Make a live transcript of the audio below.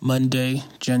Monday,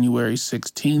 January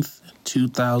 16th,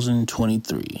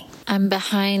 2023. I'm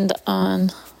behind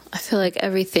on, I feel like,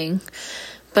 everything,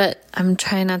 but I'm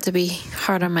trying not to be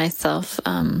hard on myself.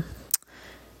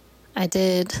 I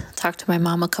did talk to my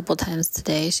mom a couple times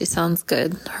today. She sounds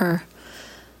good. Her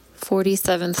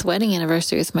 47th wedding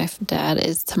anniversary with my dad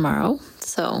is tomorrow,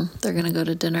 so they're going to go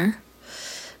to dinner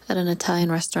at an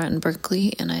Italian restaurant in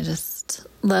Berkeley, and I just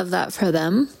love that for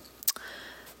them.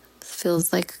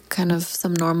 Feels like kind of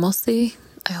some normalcy,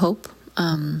 I hope,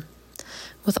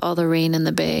 with all the rain in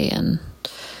the Bay and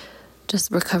just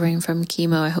recovering from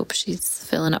chemo. I hope she's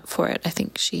filling up for it. I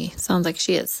think she sounds like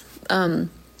she is.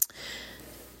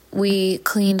 We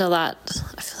cleaned a lot.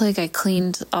 I feel like I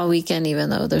cleaned all weekend, even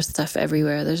though there's stuff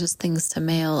everywhere. There's just things to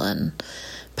mail and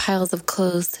piles of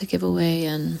clothes to give away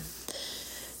and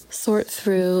sort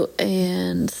through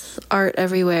and art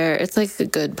everywhere. It's like a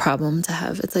good problem to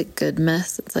have. It's like good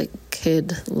mess. It's like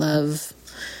kid love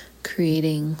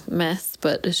creating mess,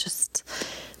 but it's just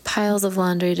piles of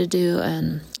laundry to do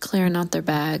and clearing out their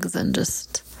bags and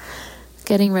just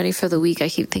getting ready for the week. I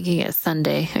keep thinking it's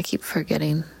Sunday. I keep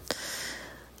forgetting.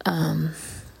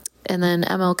 And then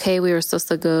MLK, we were supposed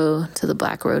to go to the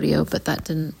Black Rodeo, but that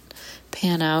didn't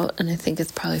pan out, and I think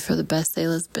it's probably for the best.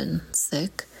 Sayla's been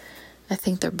sick. I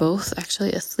think they're both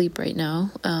actually asleep right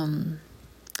now. I'm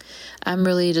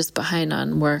really just behind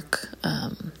on work.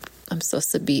 I'm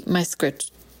supposed to be, my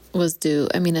script was due.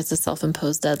 I mean, it's a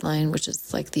self-imposed deadline, which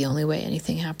is like the only way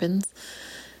anything happens.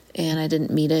 And I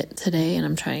didn't meet it today, and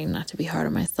I'm trying not to be hard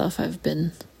on myself. I've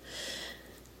been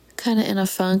kind of in a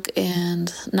funk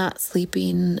and not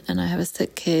sleeping, and I have a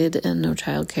sick kid and no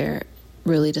childcare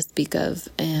really to speak of.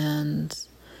 And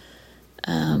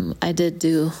I did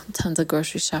do tons of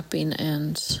grocery shopping,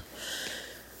 and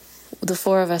the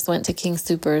four of us went to King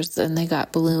Soopers, and they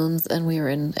got balloons, and we were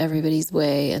in everybody's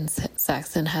way. And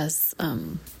Saxon has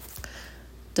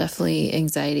definitely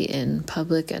anxiety in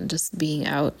public and just being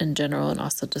out in general, and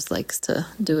also just likes to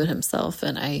do it himself.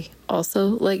 And I also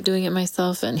like doing it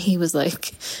myself. And he was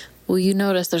like, well, you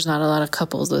notice there's not a lot of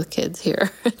couples with kids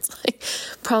here. It's like,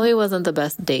 probably wasn't the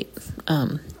best date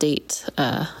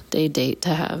to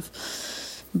have.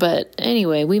 But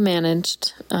anyway, we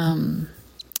managed.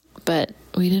 But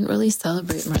we didn't really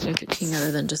celebrate Martin Luther King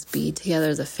other than just be together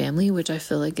as a family, which I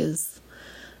feel like is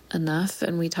enough.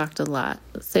 And we talked a lot,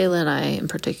 Sayla and I in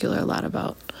particular, a lot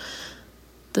about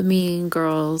the mean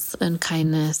girls and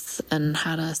kindness and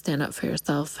how to stand up for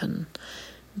yourself and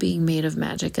being made of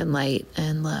magic and light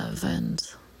and love and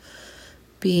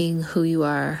being who you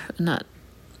are, not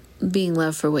being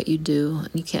loved for what you do. And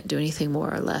you can't do anything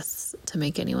more or less to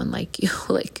make anyone like you.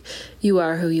 Like, you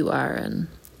are who you are, and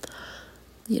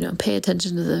pay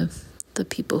attention to the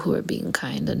people who are being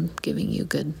kind and giving you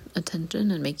good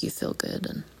attention and make you feel good.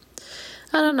 And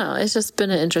I don't know, it's just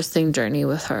been an interesting journey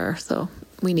with her. So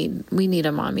we need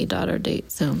a mommy-daughter date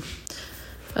soon.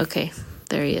 Okay,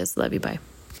 there he is. Love you, bye.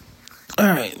 All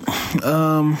right.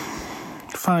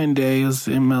 Fine day. It was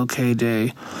MLK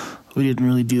Day. We didn't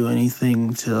really do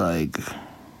anything to,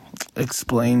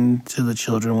 explain to the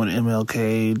children what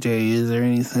MLK Day is or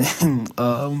anything.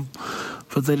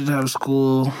 But they didn't have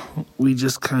school. We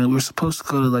were supposed to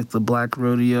go to, the Black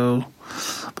Rodeo,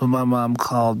 but my mom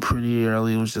called pretty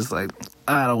early and was just like,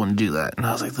 I don't want to do that. And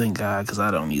I was like, thank God, because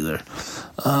I don't either.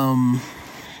 But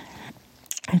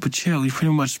yeah, we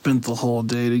pretty much spent the whole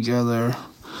day together.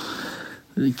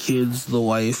 The kids, the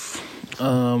wife.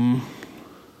 And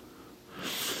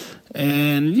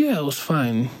yeah, it was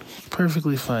fine.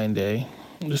 Perfectly fine day.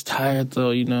 I'm just tired though,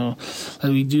 we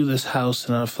do this house,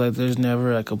 and I feel like there's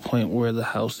never a point where the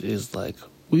house is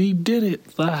we did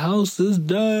it, the house is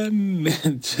done.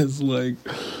 It's just we're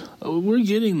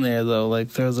getting there though.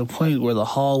 There was a point where the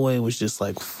hallway was just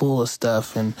full of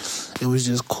stuff, and it was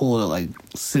just cool to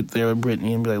sit there with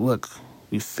Brittany and be like, look,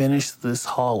 we finished this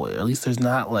hallway. At least there's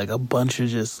not a bunch of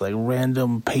just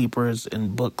random papers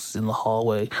and books in the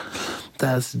hallway.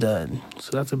 That's done. So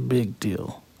that's a big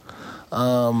deal.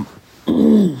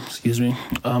 Excuse me.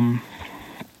 And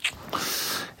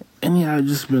yeah, I've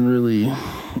just been really,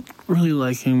 really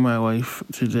liking my wife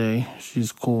today.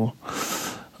 She's cool.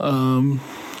 But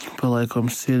I'm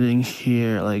sitting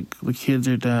here, the kids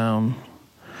are down,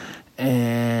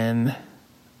 and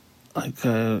I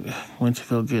went to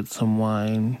go get some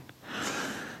wine,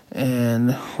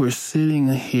 and we're sitting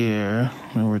here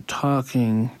and we're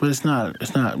talking, but it's not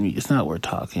we're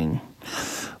talking.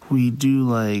 We do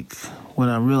what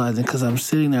I'm realizing, because I'm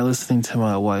sitting there listening to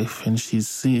my wife, and she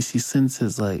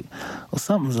senses well,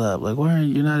 something's up. Why are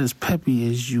you not as peppy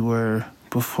as you were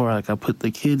before? I put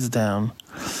the kids down,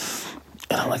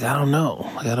 and I'm I don't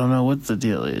know. I don't know what the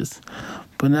deal is.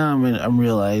 But now I'm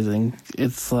realizing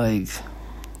it's like,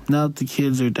 now that the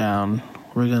kids are down,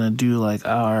 we're going to do like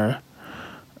our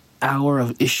hour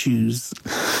of issues.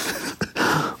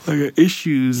 Like an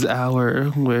issues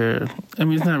hour where, I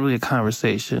mean, it's not really a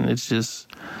conversation. It's just,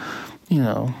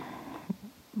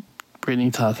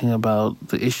 Brittany talking about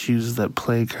the issues that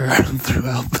plague her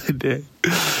throughout the day.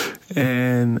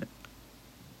 And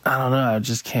I don't know, I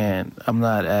just can't, I'm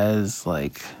not as,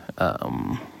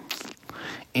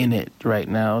 in it right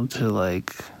now to,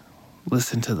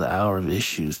 listen to the hour of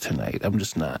issues tonight. I'm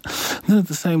just not. And then at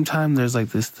the same time, there's,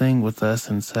 this thing with us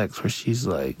and sex where she's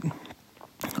like,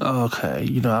 oh,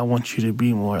 okay, I want you to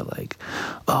be more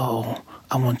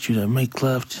I want you to make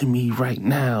love to me right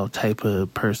now type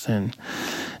of person.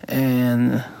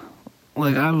 And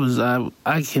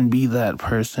I can be that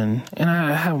person, and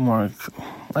I have more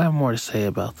to say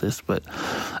about this, but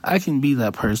I can be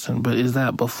that person. But is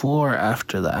that before or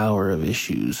after the hour of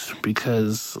issues?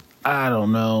 Because I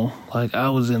don't know. I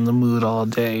was in the mood all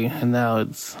day, and now I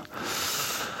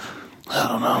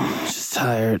don't know. I'm just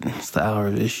tired. It's the hour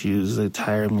of issues. They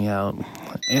tire me out,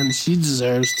 and she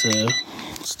deserves to.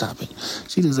 Stop it.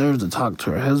 She deserves to talk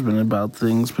to her husband about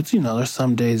things, but there's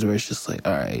some days where it's just all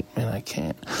right, man, I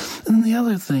can't. And the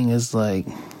other thing is okay,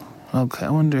 I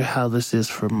wonder how this is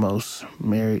for most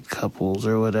married couples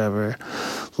or whatever.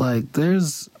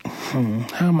 There's,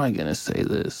 how am I gonna say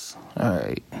this? All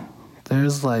right,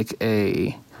 there's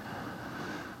a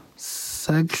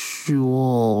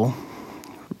sexual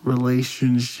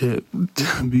relationship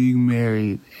to being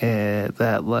married, and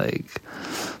that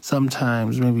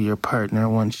sometimes maybe your partner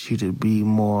wants you to be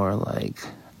more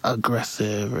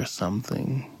aggressive or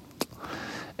something.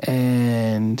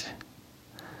 And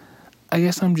I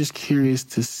guess I'm just curious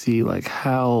to see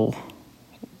how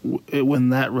when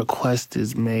that request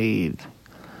is made,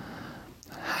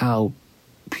 how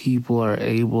people are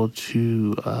able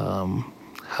to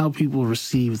how people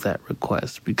receive that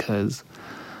request, because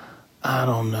I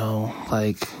don't know,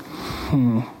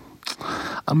 I'm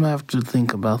gonna have to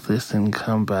think about this and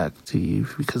come back to you,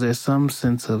 because there's some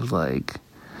sense of alright,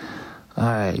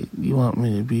 you want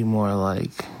me to be more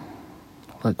like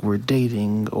we're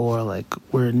dating, or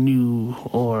we're new,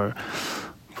 or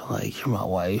you're my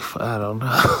wife. I don't know.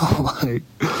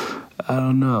 I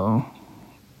don't know.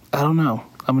 I'm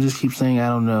gonna just keep saying I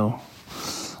don't know.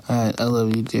 Alright, I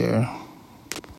love you, dear.